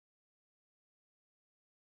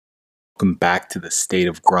welcome back to the State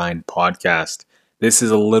of Grind podcast. This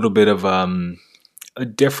is a little bit of a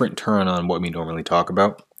different turn on what we normally talk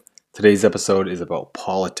about. Today's episode is about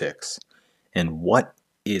politics and what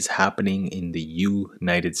is happening in the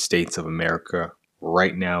United States of America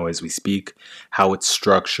right now as we speak, how it's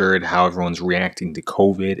structured, how everyone's reacting to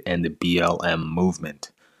COVID and the BLM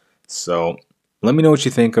movement. So let me know what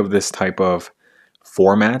you think of this type of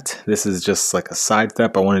format. This is just like a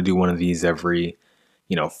sidestep. I want to do one of these every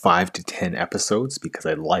 5 to 10 episodes because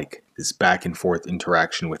I like this back and forth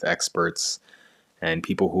interaction with experts and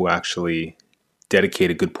people who actually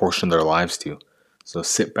dedicate a good portion of their lives to. So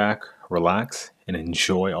sit back, relax, and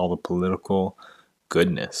enjoy all the political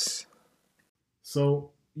goodness. So,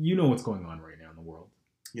 you know what's going on right now in the world.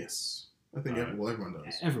 Yes. I think everyone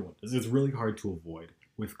does. Everyone does. It's really hard to avoid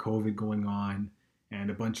with COVID going on and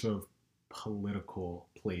a bunch of political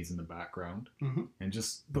plays in the background and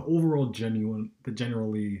just the overall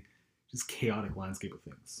generally just chaotic landscape of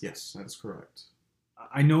things. Yes, that is correct.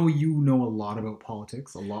 I know you know a lot about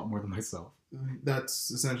politics, a lot more than myself.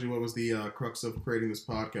 That's essentially what was the crux of creating this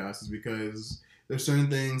podcast, is because there's certain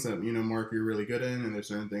things that, Mark, you're really good in, and there's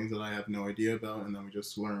certain things that I have no idea about, and then we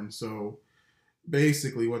just learn. So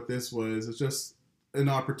basically what this was is just an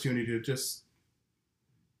opportunity to just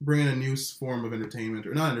bring in a new form of entertainment,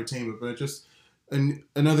 or not entertainment, but just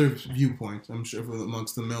another viewpoint, I'm sure,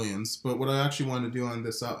 amongst the millions. But what I actually wanted to do on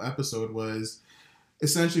this episode was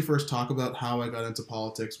essentially first talk about how I got into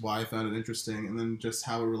politics, why I found it interesting, and then just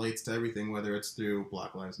how it relates to everything, whether it's through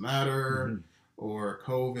Black Lives Matter or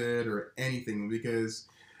COVID or anything, because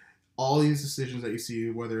all these decisions that you see,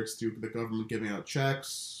 whether it's through the government giving out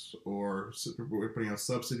checks or putting out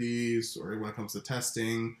subsidies, or when it comes to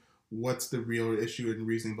testing, what's the real issue and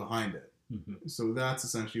reasoning behind it? So that's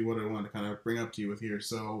essentially what I want to kind of bring up to you with here.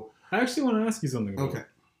 So I actually want to ask you something about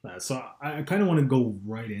that. So I kind of want to go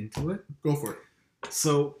right into it. Go for it.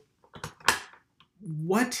 So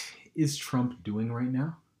what is Trump doing right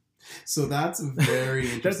now? So that's a very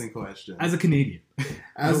interesting question. As a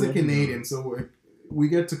Canadian. So we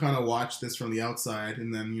get to kind of watch this from the outside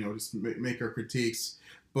and then, just make our critiques.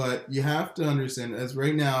 But you have to understand, as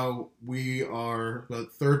right now, we are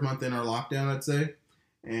about third month in our lockdown, I'd say.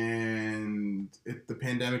 And the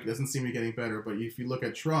pandemic doesn't seem to be getting better. But if you look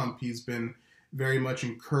at Trump, he's been very much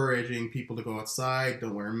encouraging people to go outside,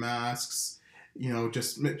 don't wear masks,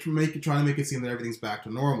 just trying to make it seem that everything's back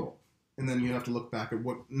to normal. And then you have to look back at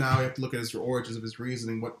you have to look at his origins of his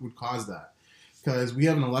reasoning, what would cause that. Because we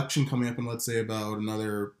have an election coming up in, let's say, about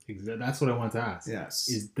another... That's what I want to ask. Yes.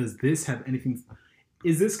 Does this have anything...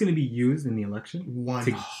 Is this going to be used in the election?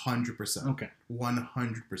 100%. Okay.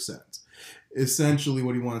 100%. Essentially,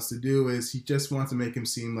 what he wants to do is he just wants to make him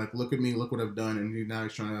seem like, look at me, look what I've done. And now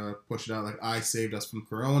he's trying to push it out like, I saved us from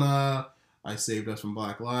Corona, I saved us from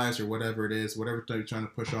Black Lives, or whatever it is, whatever he's trying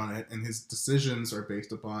to push on it. And his decisions are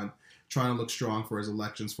based upon trying to look strong for his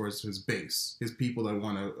elections, for his base, his people that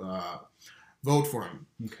want to vote for him.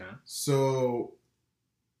 Okay. So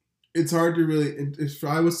it's hard to really, if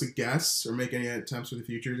I was to guess or make any attempts for the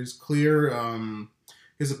future, it is clear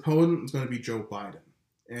his opponent is going to be Joe Biden.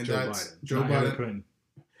 And Joe Biden.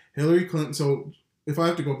 Hillary Clinton. So if I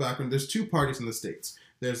have to go back, there's two parties in the States.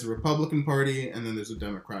 There's the Republican Party and then there's the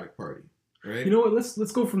Democratic Party. Right? You know what?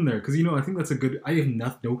 Let's go from there, because I think that's a good. I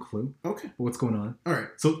have no clue. Okay. What's going on? All right.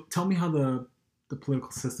 So tell me how the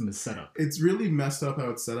political system is set up. It's really messed up how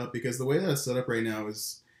it's set up, because the way that it's set up right now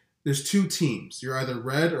is there's two teams. You're either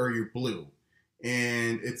red or you're blue.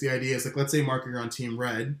 And it's the idea is like, let's say, Mark, you're on team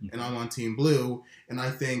red and I'm on team blue. And I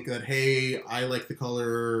think that, hey, I like the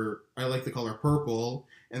color purple.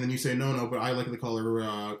 And then you say, no, but I like the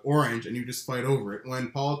color orange. And you just fight over it. When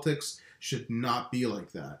politics should not be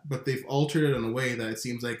like that. But they've altered it in a way that it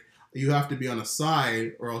seems like you have to be on a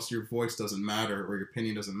side or else your voice doesn't matter or your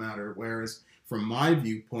opinion doesn't matter. Whereas from my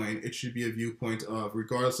viewpoint, it should be a viewpoint of,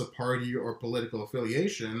 regardless of party or political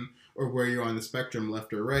affiliation or where you're on the spectrum,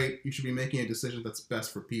 left or right, you should be making a decision that's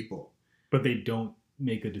best for people. But they don't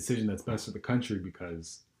make a decision that's best for the country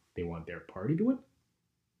because they want their party to win?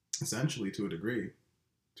 Essentially, to a degree.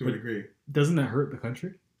 Doesn't that hurt the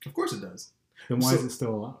country? Of course it does. Then why is it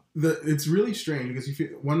still allowed? It's really strange, because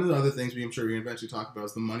one of the other things I'm sure we eventually talk about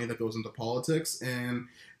is the money that goes into politics. And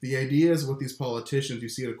the idea is with these politicians, you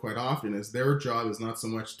see it quite often, is their job is not so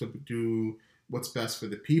much to do what's best for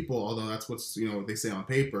the people, although that's what's, they say on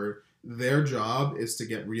paper. Their job is to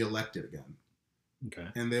get reelected again. Okay.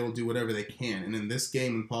 And they will do whatever they can. And in this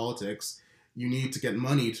game in politics, you need to get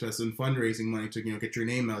money to send fundraising money to get your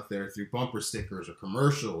name out there through bumper stickers or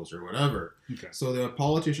commercials or whatever. Okay. So the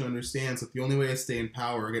politician understands that the only way I stay in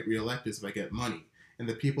power or get reelected is if I get money. And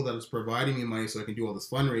the people that is providing me money so I can do all this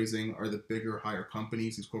fundraising are the bigger, higher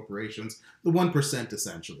companies, these corporations, the 1%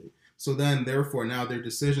 essentially. So then, therefore, now their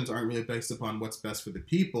decisions aren't really based upon what's best for the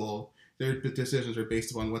people. Their decisions are based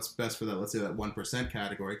upon what's best for that, let's say, that 1%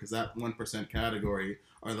 category, because that 1% category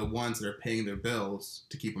are the ones that are paying their bills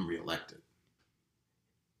to keep them reelected.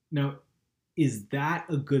 Now, is that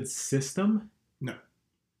a good system?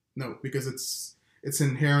 No, because it's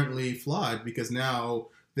inherently flawed, because now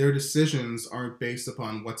their decisions aren't based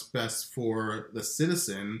upon what's best for the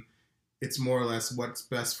citizen. It's more or less what's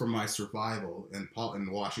best for my survival in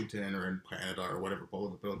Washington or in Canada or whatever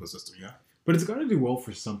political system you have. But it's got to do well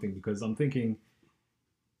for something, because I'm thinking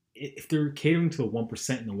if they're catering to the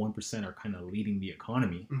 1% and the 1% are kind of leading the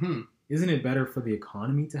economy, isn't it better for the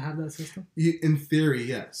economy to have that system? In theory,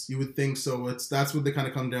 yes. You would think so. That's what they kind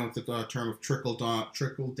of come down with the term of trickle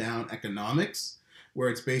down economics, where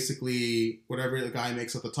it's basically whatever the guy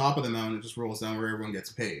makes at the top of the mountain, it just rolls down where everyone gets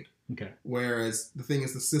paid. Okay. Whereas the thing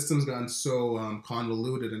is, the system's gotten so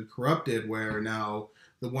convoluted and corrupted, where now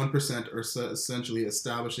the 1% are essentially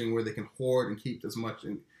establishing where they can hoard and keep as much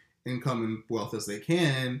income and wealth as they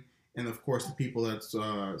can, and of course the people that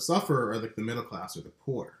suffer are like the middle class or the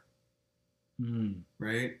poor.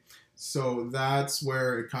 Right? So that's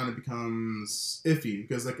where it kind of becomes iffy,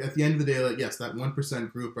 because like at the end of the day, like, yes, that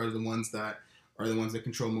 1% group are the ones that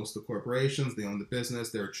control most of the corporations. They own the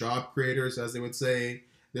business. They're job creators, as they would say.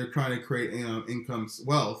 They're trying to create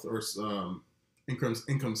wealth or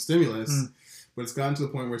income stimulus. But it's gotten to the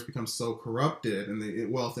point where it's become so corrupted, and the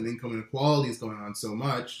wealth and income inequality is going on so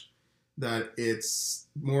much that it's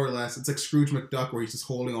more or less, it's like Scrooge McDuck, where he's just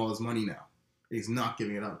holding all his money now. He's not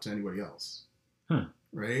giving it up to anybody else.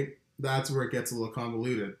 Right? That's where it gets a little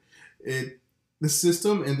convoluted. The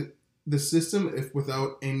system,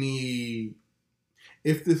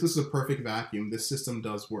 if this is a perfect vacuum, this system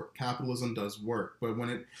does work. Capitalism does work. But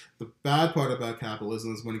the bad part about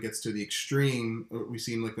capitalism is when it gets to the extreme, we've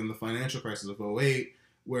seen like in the financial crisis of 2008,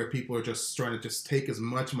 where people are just trying to just take as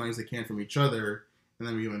much money as they can from each other, and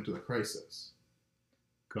then we go into the crisis.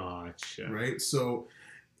 Gotcha. Right? So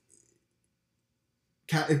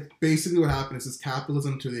basically what happens is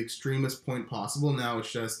capitalism to the extremist point possible. Now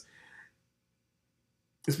it's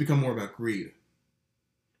become more about greed.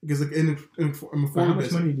 Because like in a form of how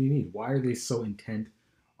much money do you need? Why are they so intent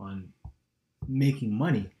on making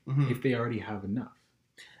money if they already have enough?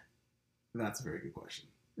 That's a very good question,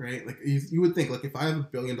 right? Like you would think, like if I have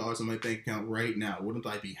 $1 billion in my bank account right now, wouldn't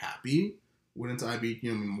I be happy? Wouldn't I be,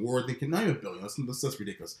 more than not even $1 billion? That's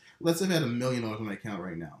ridiculous. Let's say I had $1 million in my account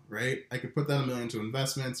right now, right? I could put that $1 million into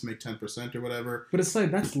investments, make 10% or whatever. But it's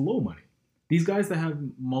like that's low money. These guys that have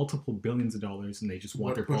multiple billions of dollars and they just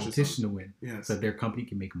want their politician to win, so that their company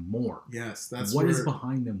can make more. Yes, that's what is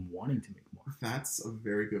behind them wanting to make more. That's a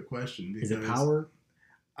very good question. Is it power?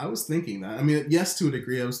 I was thinking that. I mean, yes, to a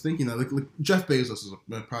degree. I was thinking that. Like Jeff Bezos is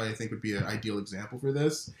probably, I think, would be an ideal example for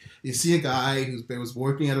this. You see a guy who was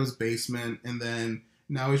working out of his basement, and then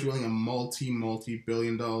now he's running a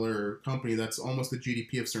multi-billion-dollar company that's almost the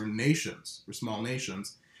GDP of certain nations or small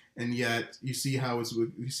nations. And yet, you see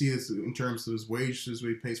this in terms of his wages, what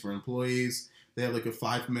he pays for employees. They have like a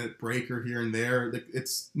 5-minute breaker here and there. Like,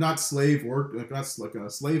 it's not slave work, like that's like a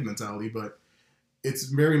slave mentality, but it's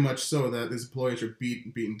very much so that his employees are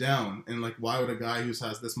beaten down. And like, why would a guy who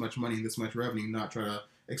has this much money and this much revenue not try to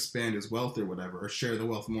expand his wealth or whatever, or share the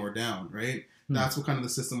wealth more down, right? That's what kind of the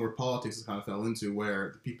system where politics has kind of fell into,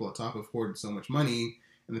 where the people at top have hoarded so much money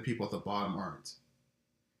and the people at the bottom aren't.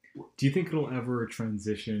 Do you think it'll ever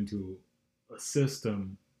transition to a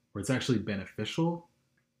system where it's actually beneficial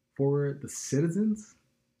for the citizens?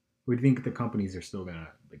 Or do you think the companies are still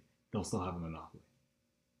they'll still have a monopoly?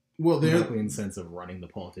 Well, monopoly in the sense of running the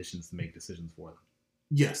politicians to make decisions for them.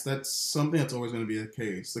 Yes, that's something that's always going to be the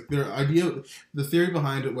case. Like the theory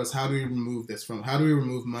behind it was, how do we remove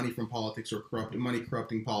money from politics, or money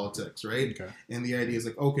corrupting politics, right? Okay. And the idea is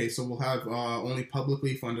like, okay, so we'll have only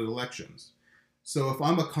publicly funded elections. So if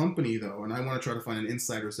I'm a company, though, and I want to try to find an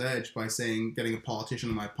insider's edge by getting a politician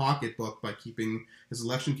in my pocketbook by keeping his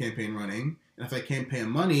election campaign running, and if I can't pay him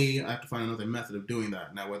money, I have to find another method of doing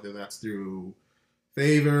that. Now, whether that's through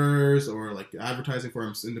favors or like advertising for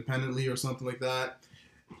him independently or something like that,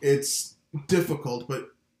 it's difficult. But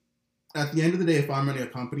at the end of the day, if I'm running a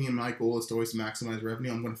company and my goal is to always maximize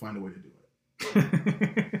revenue, I'm going to find a way to do it.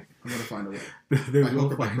 I'm going to find a way. They will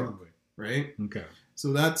find a way. Right? Okay.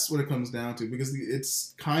 So that's what it comes down to, because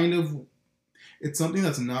it's kind of, It's something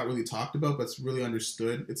that's not really talked about, but it's really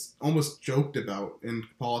understood. It's almost joked about in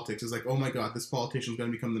politics. It's like, oh my God, this politician is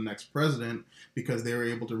going to become the next president because they were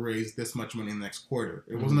able to raise this much money in the next quarter.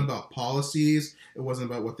 It wasn't about policies. It wasn't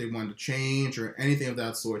about what they wanted to change or anything of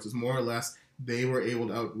that sort. It's more or less they were able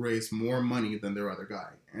to outraise more money than their other guy.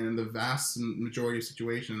 And in the vast majority of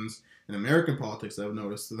situations in American politics, I've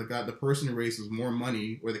noticed that the person who raises more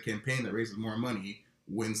money, or the campaign that raises more money,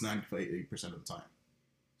 wins 98% of the time.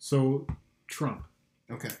 So, Trump.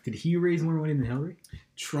 Okay. Did he raise more money than Hillary?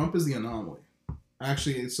 Trump is the anomaly.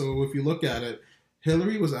 Actually, so if you look at it,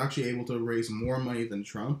 Hillary was actually able to raise more money than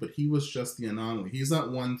Trump, but he was just the anomaly. He's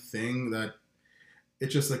that one thing that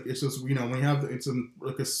it's just when you have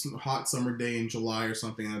like a hot summer day in July or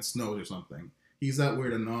something and it snows or something. He's that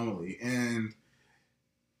weird anomaly. And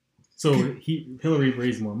so Hillary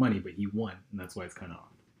raised more money, but he won, and that's why it's kind of odd.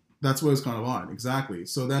 That's what it's kind of odd, exactly.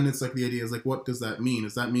 So then it's like the idea is like, what does that mean?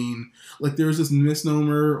 Does that mean like there's this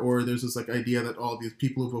misnomer or there's this like idea that all these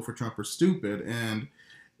people who vote for Trump are stupid, and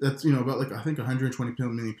that's about like I think 120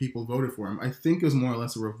 million people voted for him. I think it was more or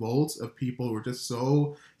less a revolt of people who were just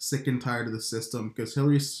so sick and tired of the system because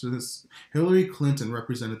Hillary Clinton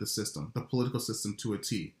represented the system, the political system to a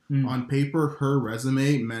T. On paper, her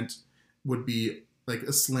resume would be like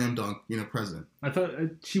a slam dunk, president. I thought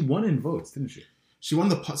she won in votes, didn't she? She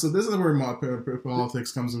won so this is where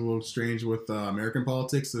politics comes a little strange with American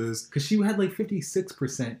politics is because she had like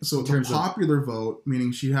 56%. So the popular vote,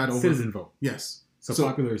 meaning she had over citizen vote. Yes. So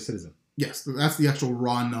popular citizen. Yes, that's the actual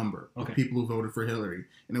raw number of people who voted for Hillary,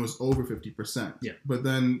 and it was over 50%. Yeah. But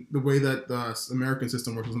then the way that the American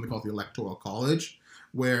system works is something called the Electoral College,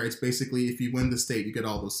 where it's basically if you win the state, you get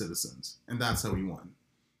all those citizens, and that's how he won.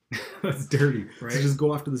 That's dirty. Right? So just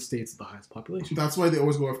go after the states with the highest population. That's why they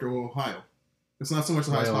always go after Ohio. It's not so much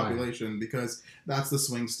the highest population because that's the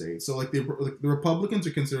swing state. So like the Republicans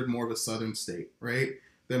are considered more of a southern state, right?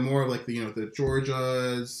 They're more of like the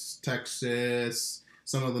Georgias, Texas,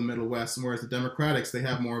 some of the Middle West, whereas the Democrats, they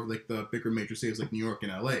have more of like the bigger major cities like New York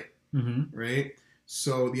and LA, right?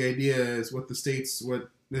 So the idea is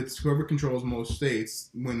whoever controls most states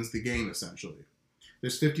wins the game essentially.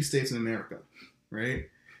 There's 50 states in America, right?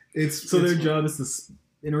 Their job is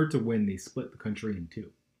in order to win, they split the country in two.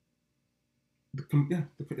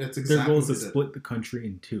 That's exactly their goal is to split the country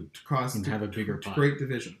in two and have a bigger pie. Create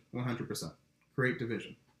division, 100%. Create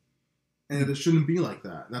division. And it shouldn't be like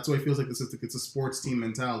that. That's why it feels like it's a sports team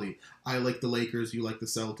mentality. I like the Lakers, you like the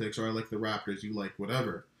Celtics, or I like the Raptors, you like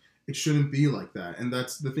whatever. It shouldn't be like that. And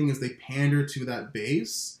that's the thing is they pander to that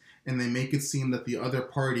base and they make it seem that the other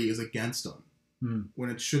party is against them when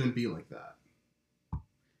it shouldn't be like that.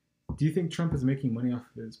 Do you think Trump is making money off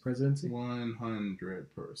of his presidency?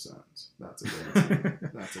 100%. That's a guarantee.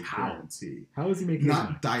 That's a guarantee. How is he making money?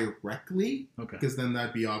 Not directly, because then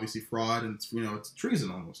that'd be obviously fraud and it's treason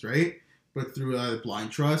almost, right? But through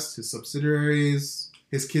blind trust, his subsidiaries,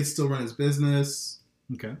 his kids still run his business.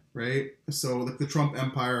 Okay. Right? So the Trump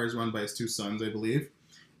empire is run by his two sons, I believe.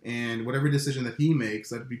 And whatever decision that he makes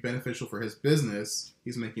that would be beneficial for his business,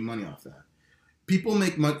 he's making money off that. People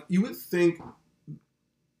make money. You would think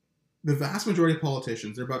the vast majority of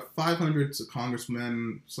politicians, there are about 500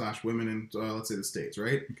 congressmen / women in, let's say, the states,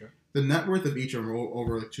 right? Okay. The net worth of each of them are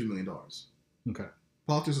over like $2 million. Okay.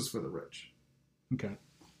 Politics is for the rich. Okay.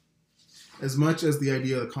 As much as the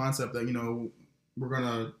idea, the concept that, we're going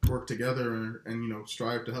to work together and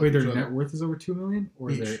strive to help each other. Wait, their net worth is over $2 million or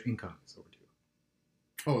each. Their income is over $2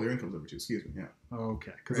 million? Oh, their income's over $2, excuse me, yeah. Oh,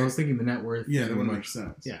 okay. Because I was thinking the net worth. Yeah, that wouldn't make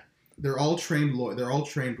sense. Yeah. They're all trained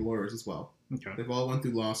lawyers as well. Okay. They've all went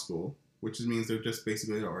through law school, which means they're just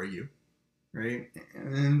basically an RU, right?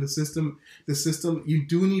 And the system, you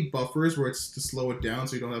do need buffers where it's to slow it down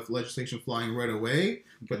so you don't have legislation flying right away. Okay.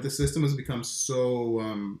 But the system has become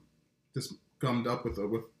so just gummed up with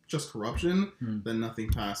just corruption that nothing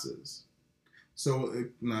passes. So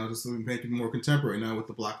now just to make it more contemporary now with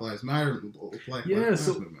the Black Lives Matter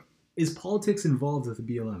movement. Is politics involved with the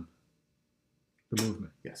BLM, the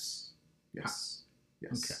movement? Yes.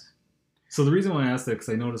 Okay. So the reason why I asked that because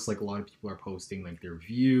I noticed like a lot of people are posting like their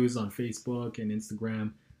views on Facebook and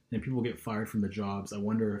Instagram, and people get fired from their jobs. I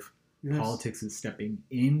wonder if politics is stepping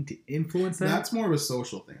in to influence that. That's more of a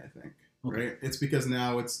social thing, I think. Okay. Right? It's because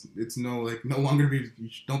now it's no longer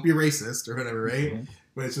don't be racist or whatever, right? Mm-hmm.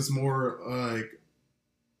 But it's just more like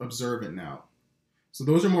observant now. So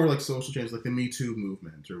those are more like social changes, like the Me Too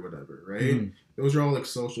movement or whatever, right? Mm-hmm. Those are all like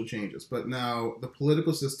social changes. But now the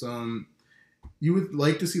political system, you would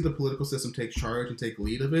like to see the political system take charge and take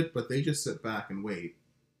lead of it, but they just sit back and wait.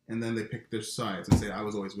 And then they pick their sides and say, I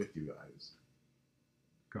was always with you guys.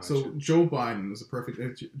 Gotcha. So Joe Biden is a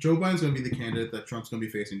perfect. Joe Biden's going to be the candidate that Trump's going to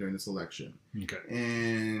be facing during this election. Okay.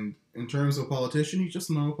 And in terms of politician, he's just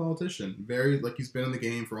a normal politician. Very like he's been in the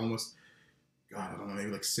game for almost, God, I don't know,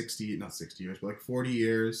 maybe like 60, not 60 years, but like 40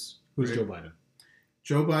 years. Who's right? Joe Biden?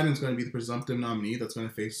 Joe Biden's going to be the presumptive nominee that's going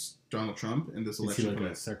to face Donald Trump in this Is he election.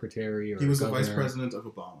 like a secretary or He was the governor? vice president of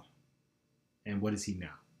Obama. And what is he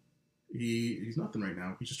now? He's nothing right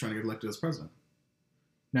now. He's just trying to get elected as president.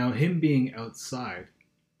 Now, him being outside,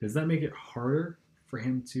 does that make it harder for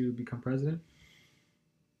him to become president?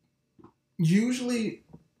 Usually,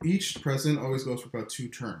 each president always goes for about 2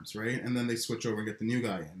 terms, right? And then they switch over and get the new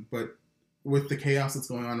guy in. But with the chaos that's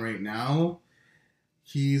going on right now,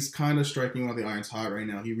 he's kind of striking while the iron's hot right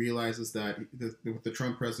now. He realizes that with the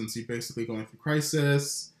Trump presidency basically going through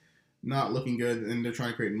crisis, not looking good, and they're trying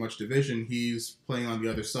to create much division, he's playing on the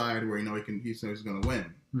other side where he knows he's going to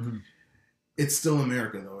win. Mm-hmm. It's still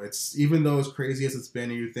America, though. It's even though as crazy as it's been,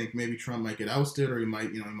 and you think maybe Trump might get ousted or he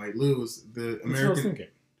might lose. The That's what I was American, thinking.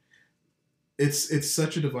 it's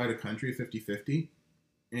such a divided country, 50-50,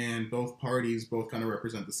 and both parties both kind of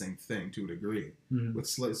represent the same thing to a degree, Mm-hmm. with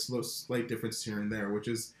slight differences here and there, which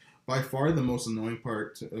is by far the most annoying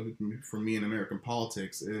part for me in American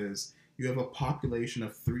politics is you have a population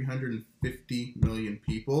of 350 million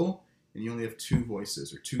people, and you only have 2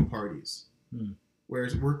 voices or 2 parties. Mm.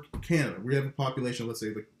 Whereas we're Canada, we have a population of, let's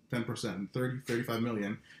say, like 10%, 35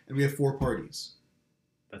 million, and we have 4 parties.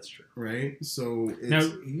 That's true. Right? So it's... Now,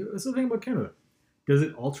 that's the thing about Canada. Does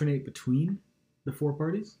it alternate between the 4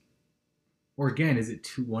 parties? Or again, is it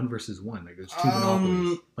 1 versus 1? Like there's 2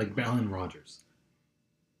 monopolies, like Bell and Rogers.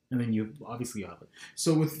 And then you obviously have it.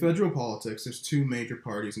 So with federal politics, there's 2 major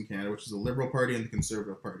parties in Canada, which is the Liberal Party and the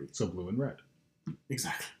Conservative Party. So blue and red.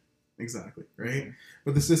 Exactly, right? Okay.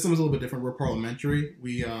 But the system is a little bit different. We're parliamentary.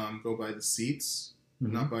 We go by the seats,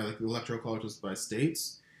 Mm-hmm. not by like the electoral colleges, by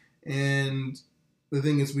states. And the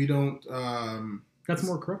thing is, we don't... That's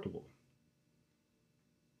more corruptible.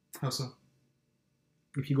 How so?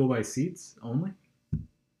 If you go by seats only?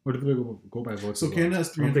 Or do they go by votes? So as well? Canada has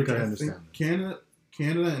I don't 300... think I understand.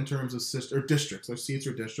 Canada in terms of districts, or seats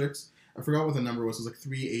or districts, I forgot what the number was. It was like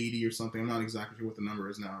 380 or something. I'm not exactly sure what the number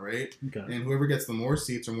is now, right? Okay. And whoever gets the more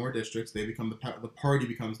seats or more districts, they become the party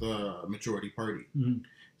becomes the majority party. Mm-hmm.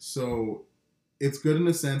 So it's good in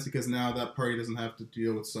a sense because now that party doesn't have to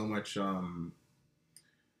deal with so much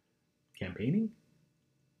Campaigning?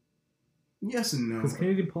 yes and no. Because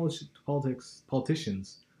Canadian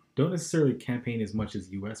politicians don't necessarily campaign as much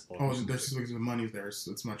as U.S. Oh, politicians. that's just because the money's there.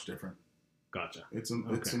 So it's much different. Gotcha. It's a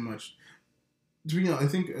much. I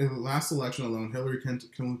think last election alone, Hillary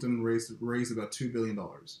Clinton raised about $2 billion.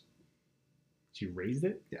 She raised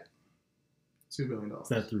it? Yeah. $2 billion. Is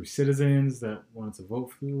that through citizens that wanted to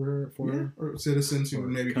vote for her? Or citizens who Or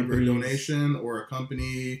maybe give her a companies. donation, or a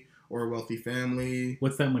company, or a wealthy family.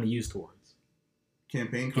 What's that money used towards?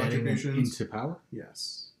 Campaign Getting them contributions. into power?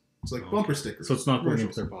 Yes. It's like Okay. bumper stickers. So it's not going into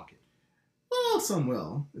commercials. their pocket. Well, some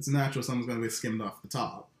will. It's natural someone's going to be skimmed off the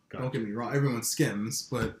top. Gotcha. Don't get me wrong. Everyone skims,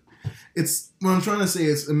 but it's what I'm trying to say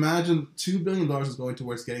is imagine $2 billion is going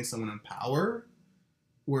towards getting someone in power,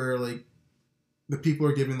 where like the people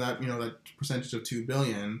are giving that that percentage of $2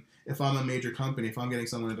 billion. If I'm a major company, if I'm getting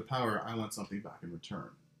someone into power, I want something back in return.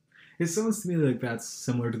 It sounds to me like that's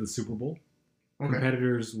similar to the Super Bowl. Okay.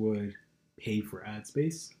 Competitors would pay for ad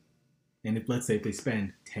space, and if let's say if they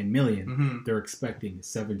spend $10 million, Mm-hmm. they're expecting a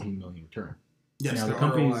 $17 million return. Yes, Now, the the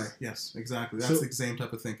companies- ROI. Yes, exactly. That's So- the same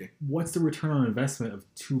type of thinking. What's the return on investment of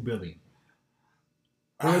 $2 billion?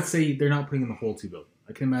 Or let's say they're not putting in the whole $2 billion.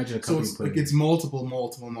 I can imagine a So company it's like putting. it's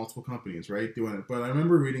multiple companies, right, doing it. But I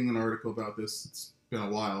remember reading an article about this. It's been a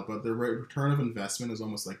while, but the return of investment is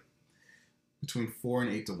almost like between 4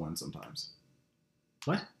 and 8 to 1 sometimes.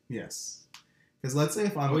 What? Yes, because let's say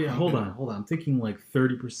if I'm Oh a yeah, company, hold on. I'm thinking like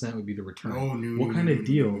 30% would be the return. Oh no! What no, kind no, of no,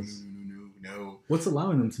 deals? No. What's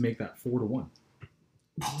allowing them to make that 4 to 1?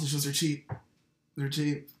 Politicians are cheap. They're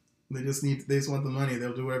cheap. They just want the money.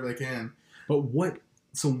 They'll do whatever they can. But what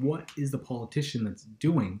is the politician that's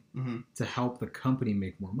doing Mm-hmm. to help the company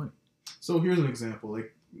make more money? So here's an example.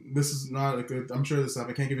 Like this is not a good. I'm sure this stuff.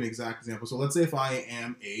 I can't give you an exact example. So let's say if I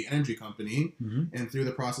am a energy company, Mm-hmm. and through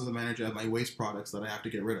the process of energy, I have my waste products that I have to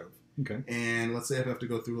get rid of. Okay. And let's say if I have to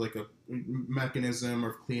go through like a mechanism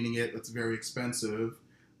of cleaning it, that's very expensive.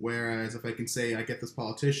 Whereas if I can say I get this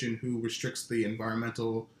politician who restricts the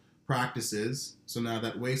environmental practices, so now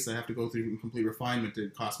that waste I have to go through complete refinement,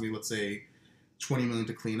 it costs me, let's say, $20 million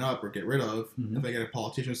to clean up or get rid of. Mhm. If I get a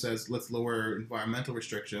politician who says let's lower environmental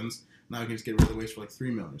restrictions, now I can just get rid of the waste for like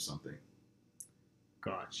 $3 million or something,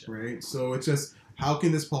 Gotcha. right? So it's just how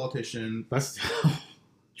can this politician That's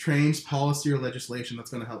change policy or legislation that's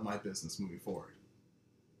going to help my business moving forward.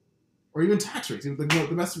 Or even tax rates.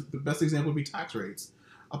 The best example would be tax rates.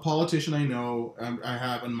 A politician I know, I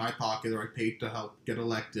have in my pocket, or I paid to help get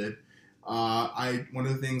elected. One of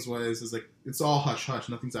the things is like, it's all hush hush.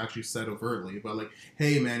 Nothing's actually said overtly, but like,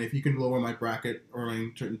 hey man, if you can lower my bracket or my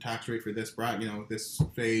tax rate for this this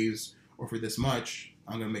phase, or for this much,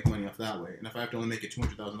 I'm gonna make money off that way. And if I have to only make a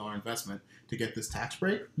 $200,000 investment to get this tax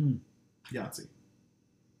break, Yahtzee.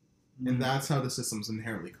 And that's how the system's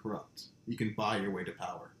inherently corrupt. You can buy your way to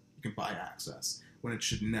power. You can buy access when it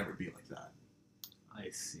should never be like that. I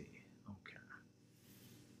see. Okay.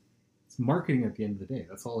 It's marketing at the end of the day.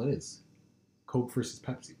 That's all it is. Coke versus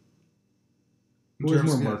Pepsi. There's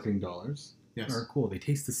more marketing dollars. Yes. Are cool. They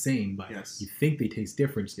taste the same, but you think they taste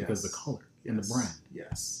different just because of the color and the brand.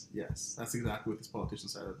 Yes. That's exactly what this politician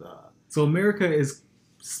said. So America is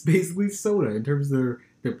basically soda in terms of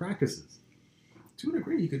their practices. To a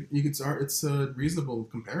degree, you could start. It's a reasonable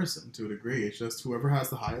comparison to a degree. It's just whoever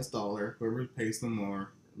has the highest dollar, whoever pays them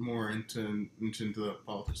more into the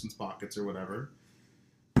politicians' pockets or whatever,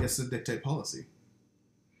 gets to dictate policy.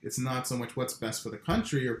 It's not so much what's best for the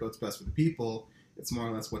country or what's best for the people. It's more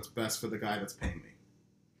or less what's best for the guy that's paying me.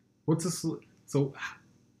 So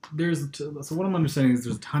what I'm understanding is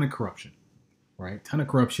there's a ton of corruption, right? Ton of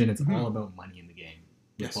corruption. It's all about money in the game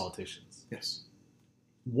with politicians. Yes.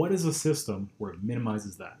 What is a system where it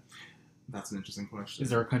minimizes that? That's an interesting question.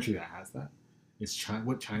 Is there a country that has that? Is China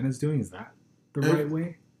what China's doing? Is that the right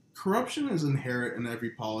way? Corruption is inherent in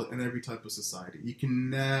every type of society. You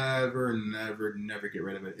can never get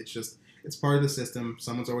rid of it. It's part of the system.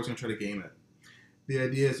 Someone's always going to try to game it. The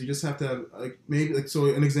idea is you just have to have so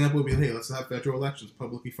an example would be, hey, let's have federal elections,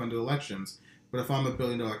 publicly funded elections. But if I'm a $1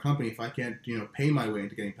 billion company, if I can't pay my way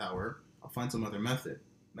into getting power, I'll find some other method.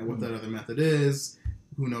 Now what that other method is,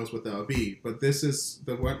 who knows what that would be. But this is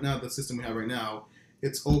the system we have right now.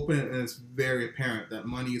 It's open and it's very apparent that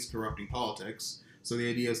money is corrupting politics. So the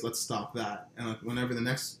idea is let's stop that. And whenever the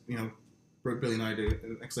next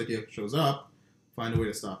next idea shows up, find a way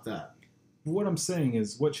to stop that. What I'm saying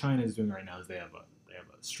is what China is doing right now is they have a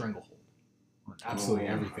stranglehold on absolutely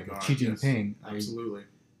everything. God, Xi Jinping, absolutely.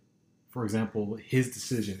 For example, his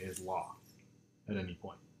decision is law at any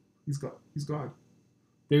point. He's God.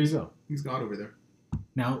 There you go. He's God over there.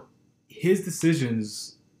 Now, his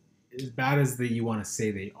decisions, as bad as you want to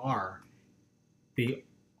say they are,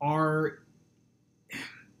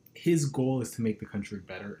 his goal is to make the country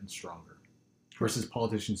better and stronger versus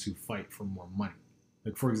politicians who fight for more money.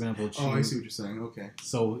 Like, for example, I see what you're saying. Okay.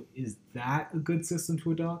 So is that a good system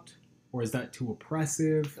to adopt? Or is that too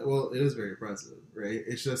oppressive? Well, it is very oppressive, right?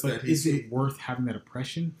 It's just but is it worth having that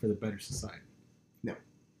oppression for the better society?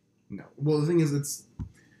 No. Well, the thing is, it's...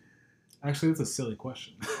 Actually, that's a silly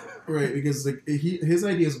question. Right, because his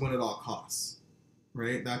idea is win at all costs,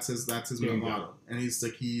 right? That's his main motto. And his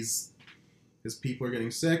people are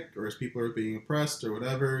getting sick, or his people are being oppressed, or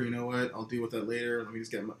whatever. You know what? I'll deal with that later.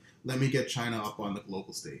 Let me get China up on the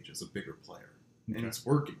global stage as a bigger player, and it's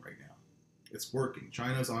working right now. It's working.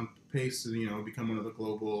 China's on pace to become one of the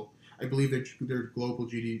global. I believe their global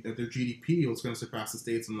GDP was going to surpass the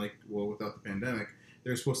States without the pandemic.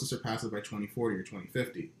 They're supposed to surpass it by 2040 or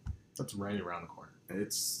 2050. That's right around the corner.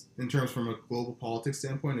 It's in terms from a global politics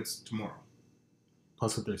standpoint, it's tomorrow.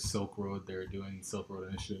 Plus, with their Silk Road, they're doing Silk Road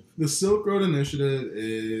Initiative. The Silk Road Initiative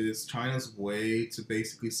is China's way to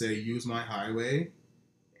basically say, use my highway,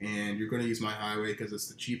 and you're going to use my highway because it's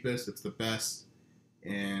the cheapest, it's the best,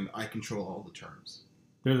 and I control all the terms.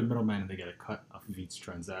 They're the middleman, and they get a cut off of each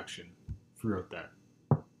transaction throughout that.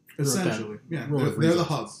 Essentially, yeah. They're the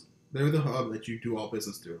hub. They're the hub that you do all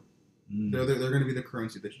business through. They're going to be the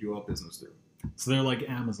currency that you do all business through. So they're like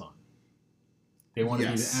Amazon. They want to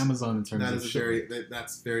be the Amazon in terms of shipping.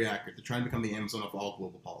 That's very accurate. They're trying to become the Amazon of all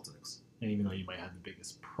global politics. And even though you might have the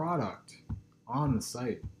biggest product on the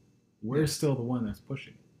site, we're still the one that's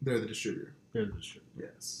pushing it. They're the distributor.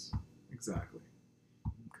 Yes, exactly.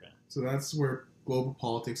 Okay. So that's where global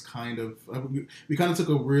politics kind of... we kind of took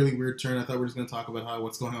a really weird turn. I thought we were just going to talk about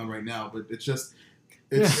what's going on right now, but it's just...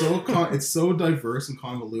 It's so diverse and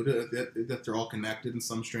convoluted that they're all connected in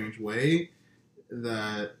some strange way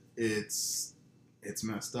that it's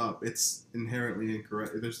messed up. It's inherently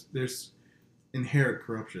incorrect. There's inherent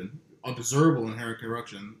corruption, observable inherent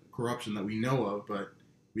corruption that we know of, but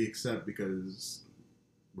we accept because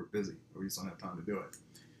we're busy or we just don't have time to do it.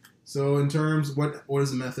 So in terms, what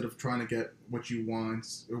is the method of trying to get what you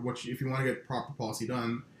want, or if you want to get proper policy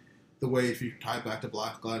done? The way, if you tie it back to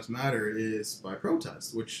Black Lives Matter, is by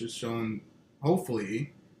protest, which is shown,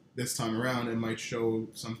 hopefully, this time around, it might show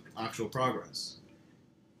some actual progress.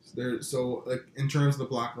 So like in terms of the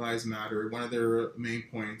Black Lives Matter, one of their main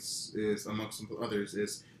points is, amongst some others,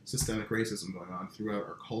 is systemic racism going on throughout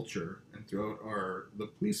our culture and throughout the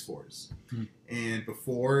police force. And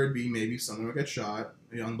before, it'd be maybe someone would get shot,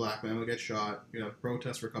 a young black man would get shot, you'd have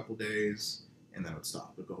protests for a couple days, and then it would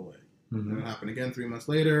stop, it'd go away. Then it would happen again 3 months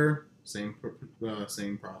later, same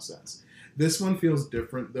process. This one feels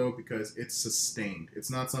different though because it's sustained. It's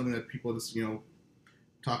not something that people just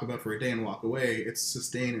talk about for a day and walk away. It's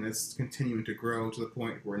sustained and it's continuing to grow to the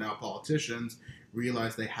point where now politicians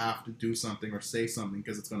realize they have to do something or say something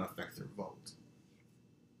because it's going to affect their vote.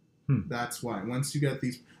 That's why once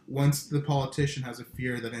the politician has a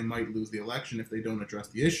fear that they might lose the election if they don't address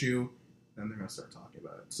the issue, then they're going to start talking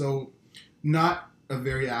about it. So not a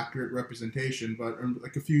very accurate representation, but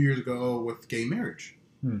like a few years ago with gay marriage.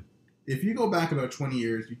 If you go back about 20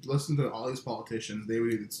 years, you listen to all these politicians,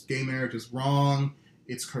 gay marriage is wrong,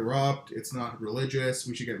 it's corrupt, it's not religious,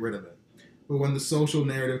 we should get rid of it. But when the social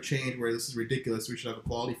narrative changed where this is ridiculous, we should have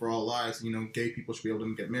equality for all lives, gay people should be able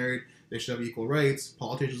to get married, they should have equal rights,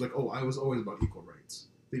 politicians are like, oh, I was always about equal rights.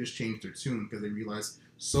 They just changed their tune because they realized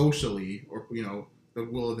socially, or, the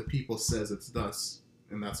will of the people says it's thus,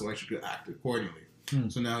 and that's why I should act accordingly.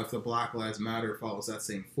 So now if the Black Lives Matter follows that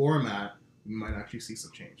same format, we might actually see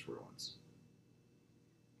some change for once.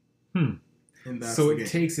 And that's so it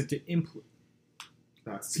takes it to implement.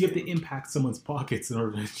 So you have to impact someone's pockets in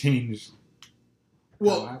order to change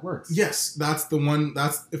how that works. Yes, that's the one.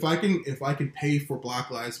 That's if I can pay for Black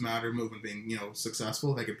Lives Matter movement being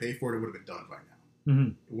successful, if I could pay for it, it would have been done by now.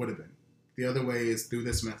 It would have been. The other way is through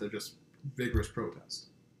this method, just vigorous protest.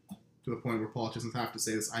 To the point where politicians have to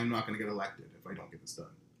say this, I'm not going to get elected if I don't get this done.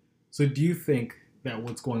 So do you think that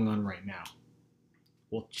what's going on right now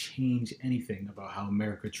will change anything about how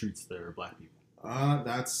America treats their black people?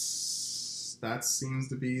 That seems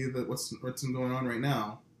to be what's going on right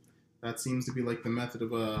now. That seems to be like the method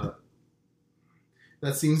of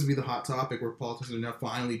that seems to be the hot topic where politicians are now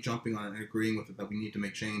finally jumping on it and agreeing with it that we need to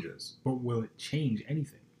make changes. But will it change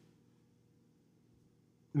anything?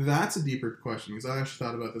 That's a deeper question because I actually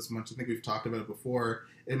thought about this much. I think we've talked about it before.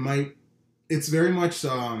 It's very much,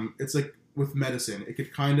 it's like with medicine. It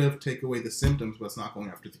could kind of take away the symptoms, but it's not going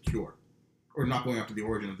after the cure or not going after the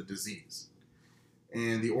origin of the disease.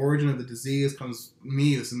 And the origin of the disease this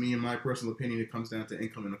is me in my personal opinion, it comes down to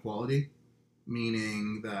income inequality,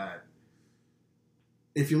 meaning that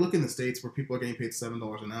if you look in the States where people are getting paid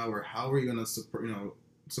 $7 an hour, how are you going to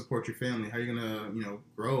support your family? How are you gonna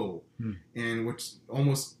grow? And what's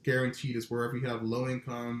almost guaranteed is wherever you have low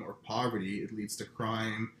income or poverty, it leads to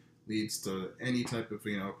crime, leads to any type of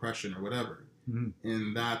oppression or whatever.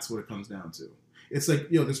 And that's what it comes down to. It's like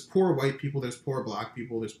there's poor white people, there's poor black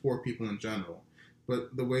people, there's poor people in general,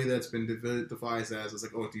 but the way that's been devised as is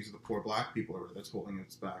like, oh, these are the poor black people or that's holding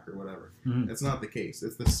us back or whatever. That's not the case.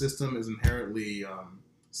 It's the system is inherently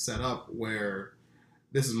set up where,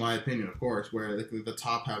 this is my opinion, of course, where the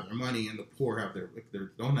top have their money and the poor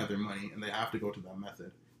don't have their money, and they have to go to that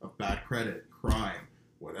method of bad credit, crime,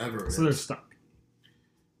 whatever. So they're stuck.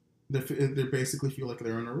 They basically feel like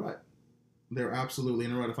they're in a rut. They're absolutely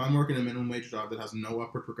in a rut. If I'm working a minimum wage job that has no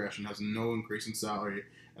upward progression, has no increase in salary,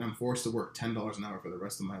 and I'm forced to work $10 an hour for the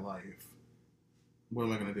rest of my life, what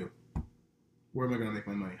am I going to do? Where am I going to make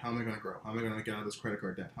my money? How am I going to grow? How am I going to get out of this credit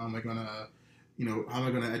card debt? How am I going to how am I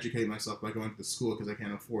going to educate myself by going to the school because I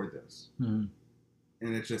can't afford this? And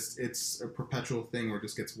it's a perpetual thing where it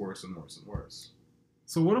just gets worse and worse and worse.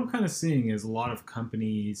 So what I'm kind of seeing is a lot of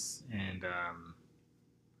companies and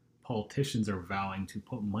politicians are vowing to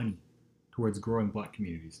put money towards growing black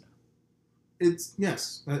communities now.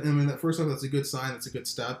 Yes. I mean, first off, that's a good sign. That's a good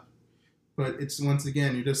step. But it's, once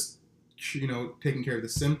again, you're just, taking care of the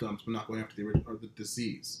symptoms, but not going after the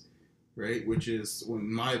disease. Right, which is,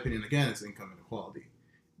 in my opinion, again, it's income inequality.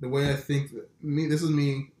 The way I think, this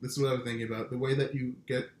is what I'm thinking about. The way that you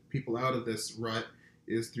get people out of this rut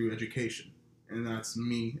is through education, and that's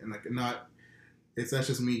me. And that's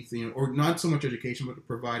just me, or not so much education, but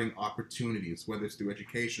providing opportunities, whether it's through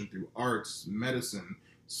education, through arts, medicine,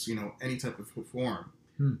 any type of form.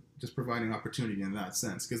 Just providing opportunity in that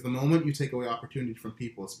sense. Because the moment you take away opportunity from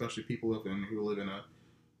people, especially people who live in a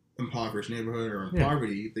impoverished neighborhood or in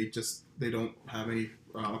poverty, they don't have any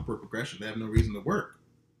upward progression. They have no reason to work.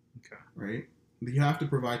 Okay. Right? You have to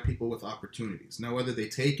provide people with opportunities. Now, whether they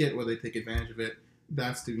take it, whether they take advantage of it,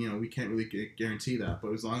 that's we can't really guarantee that.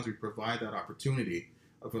 But as long as we provide that opportunity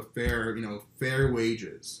of a fair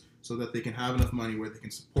wages, so that they can have enough money where they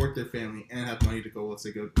can support their family and have money to go, let's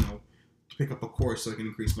say, to pick up a course so I can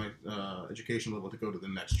increase my education level to go to the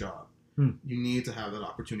next job. You need to have that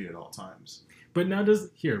opportunity at all times. But now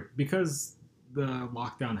because the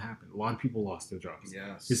lockdown happened, a lot of people lost their jobs.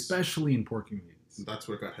 Yes. Especially in poor communities. That's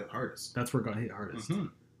where it got hit hardest. That's where it got hit hardest. Mm-hmm.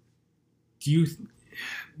 Do you,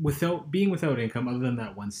 without income, other than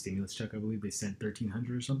that one stimulus check, I believe they sent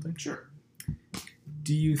 $1,300 or something. Sure.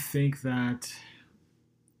 Do you think that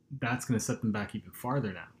that's going to set them back even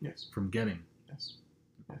farther now? Yes. From getting. Yes.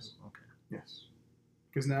 Yes. Okay. Yes.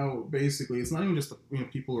 Because now, basically, it's not even just the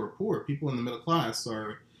people who are poor. People in the middle class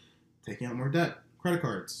are taking out more debt, credit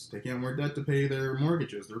cards, taking out more debt to pay their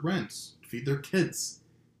mortgages, their rents, feed their kids,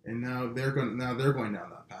 and now they're going down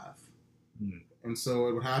that path. Mm. And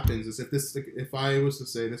so what happens is if I was to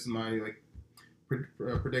say, this is my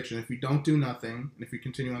prediction, if we don't do nothing and if we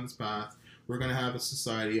continue on this path, we're going to have a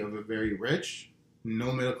society of a very rich,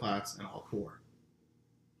 no middle class, and all poor.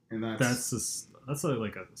 And that's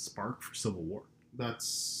like a spark for civil war. That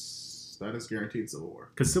is guaranteed civil war.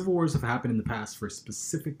 Because civil wars have happened in the past for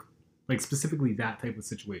specifically that type of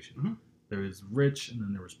situation. Mm-hmm. There was rich and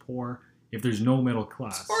then there was poor. If there's no middle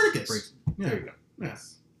class, Spartacus. Yeah. There you go.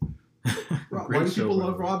 Yes. Why do people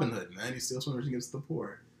love Robin Hood, man? He steals from the rich and gives to the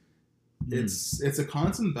poor. It's a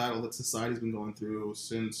constant battle that society's been going through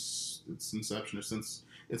since its inception or since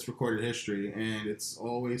its recorded history, and it's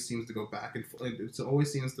always seems to go back and forth. It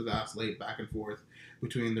always seems to vacillate back and forth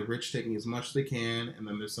between the rich taking as much as they can, and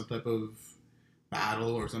then there's some type of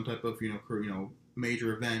battle or some type of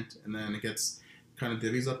major event, and then it gets kind of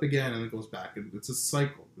divvies up again, and it goes back. It's a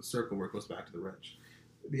cycle, the circle where it goes back to the rich.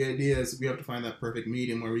 The idea is we have to find that perfect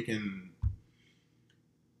medium where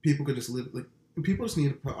people could just live, people just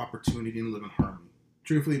need an opportunity to live in harmony.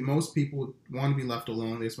 Truthfully, most people want to be left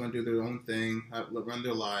alone. They just want to do their own thing, run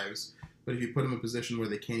their lives. But if you put them in a position where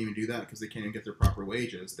they can't even do that because they can't even get their proper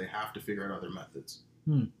wages, they have to figure out other methods.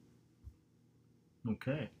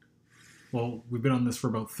 Okay. Well, we've been on this for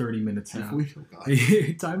about 30 minutes now.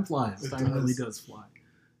 Time flies. Time really does fly.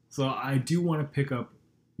 So I do want to pick up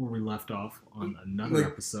where we left off on another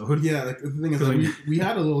episode. Yeah, the thing is, we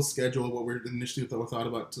had a little schedule of what we initially thought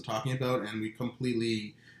about talking about, and we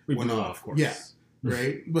completely went off. Of course. Yeah,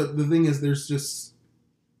 right. But the thing is, it's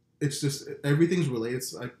just everything's related.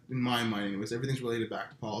 In my mind, anyways, everything's related back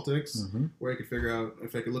to politics. Mm-hmm. Where I could figure out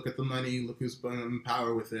if I could look at the money, look who's in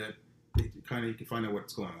power with it. You can find out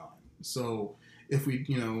what's going on. So if we,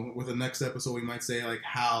 with the next episode, we might say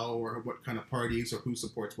how or what kind of parties or who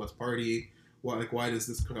supports what party. Why does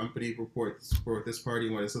this company support this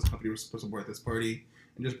party? Why does this company support this party?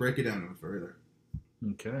 And just break it down even further.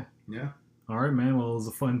 Okay. Yeah. All right, man. Well, it was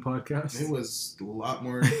a fun podcast. It was a lot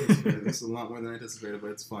more anticipated. This is a lot more than anticipated,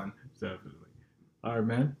 but it's fun. Definitely. All right,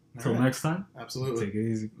 man. Until next time. Absolutely. Take it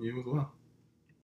easy. You as well.